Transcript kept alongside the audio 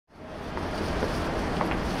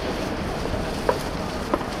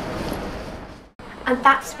And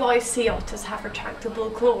that's why sea otters have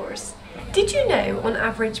retractable claws. Did you know, on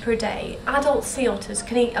average per day, adult sea otters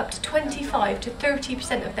can eat up to 25 to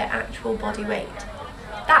 30% of their actual body weight?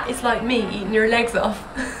 That is like me eating your legs off.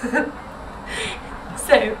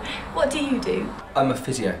 So, what do you do? I'm a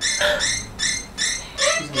physio.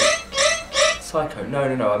 Psycho?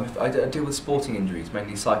 No. I deal with sporting injuries,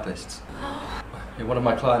 mainly cyclists. One of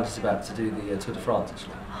my clients is about to do the Tour de France,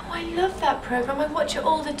 actually. Oh, I love that programme. I watch it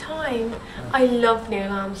all the time. I love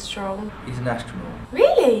Neil Armstrong. He's an astronaut.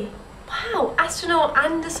 Really? Wow, astronaut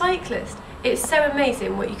and a cyclist. It's so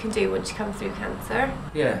amazing what you can do once you come through cancer.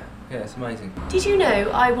 Yeah, it's amazing. Did you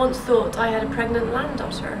know I once thought I had a pregnant land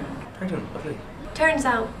otter? Pregnant, lovely. Turns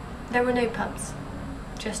out there were no pups,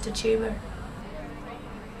 just a tumour.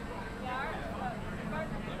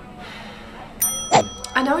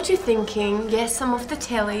 I know what you're thinking. Yes, I'm off the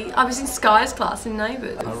telly. I was in Sky's class in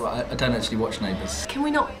Neighbours. Oh, right. I don't actually watch Neighbours. Can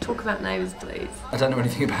we not talk about Neighbours, please? I don't know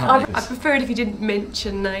anything about Neighbours. I preferred if you didn't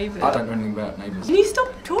mention Neighbours. I don't know anything about Neighbours. Can you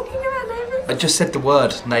stop talking about Neighbours? I just said the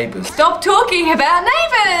word Neighbours. Stop talking about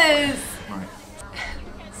Neighbours! Right.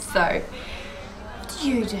 So, what do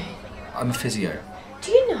you do? I'm a physio.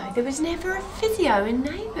 Do you know there was never a physio in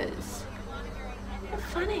Neighbours? How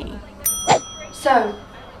funny. So,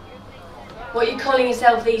 what are you calling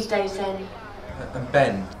yourself these days then? I'm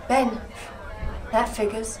Ben. Ben. That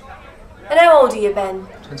figures. And how old are you, Ben?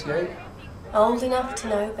 28. Old enough to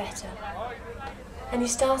know better. Any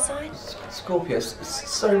star sign? Scorpio.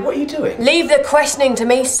 Sorry, what are you doing? Leave the questioning to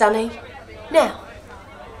me, Sonny. Now,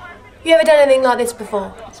 you ever done anything like this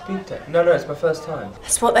before? Speed date? No, it's my first time.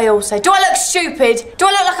 That's what they all say. Do I look stupid? Do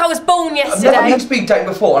I look like I was born yesterday? I've never been speed date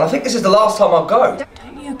before, and I think this is the last time I'll go.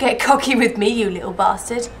 Don't you get cocky with me, you little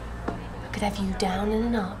bastard. I could have you down in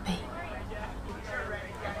an heartbeat.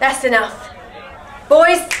 That's enough.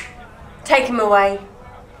 Boys, take him away.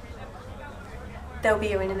 They'll be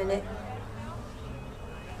here in a minute.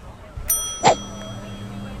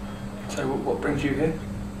 So, what brings you here?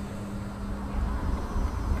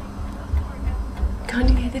 Can't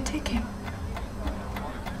you hear the ticking?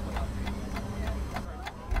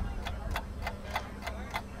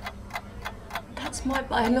 That's my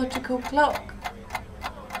biological clock.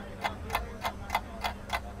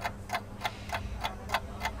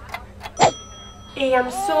 Hey,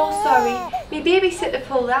 I'm so sorry. My babysitter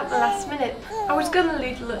pulled out the last minute. I was going to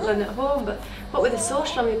leave the little one at home, but what with the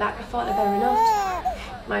social on my back, I thought I'd better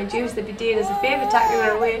not. Mind you, they'd be doing us a favour taking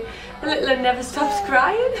her away. The little one never stops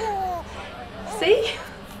crying. See?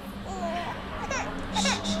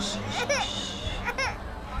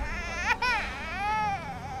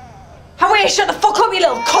 Hey, shut the fuck up, you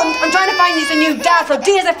little cunt! I'm trying to find you a new dad, so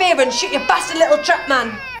do us a favour and shoot your bastard little trap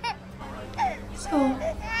man. So,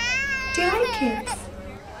 do you like kids?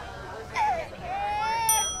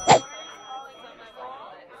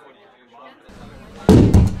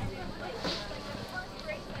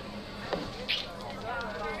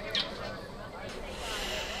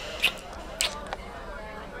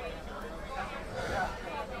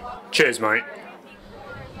 Cheers, mate.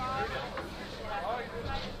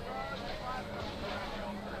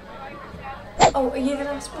 Oh, are you the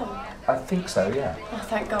last one? I think so, yeah. Oh,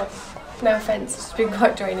 thank God. No offence, it's been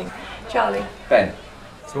quite draining. Charlie. Ben,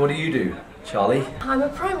 so what do you do, Charlie? I'm a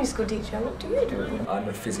primary school teacher. What do you do? I'm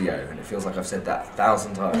a physio, and it feels like I've said that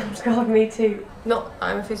 1,000 times. God, me too. Not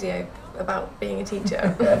I'm a physio, about being a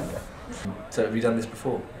teacher. So have you done this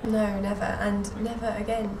before? No, never, and never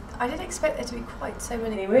again. I didn't expect there to be quite so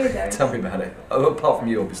many weirdos. Tell me about it. Oh, apart from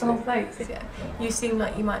you, obviously. Oh, thanks. Yeah. You seem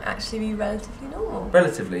like you might actually be relatively normal.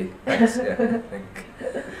 Relatively, thanks, yeah, I think.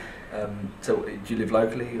 So, do you live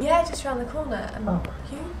locally? Yeah, just around the corner. And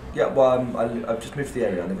you? Yeah, well, I've just moved to the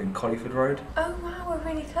area. I live in Colliford Road. Oh, wow, we're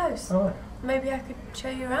really close. Oh, right. Maybe I could show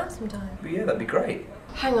you around sometime. But yeah, that'd be great.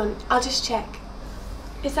 Hang on, I'll just check.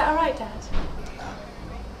 Is that alright, Dad?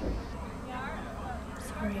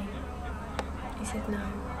 Sorry. He said no.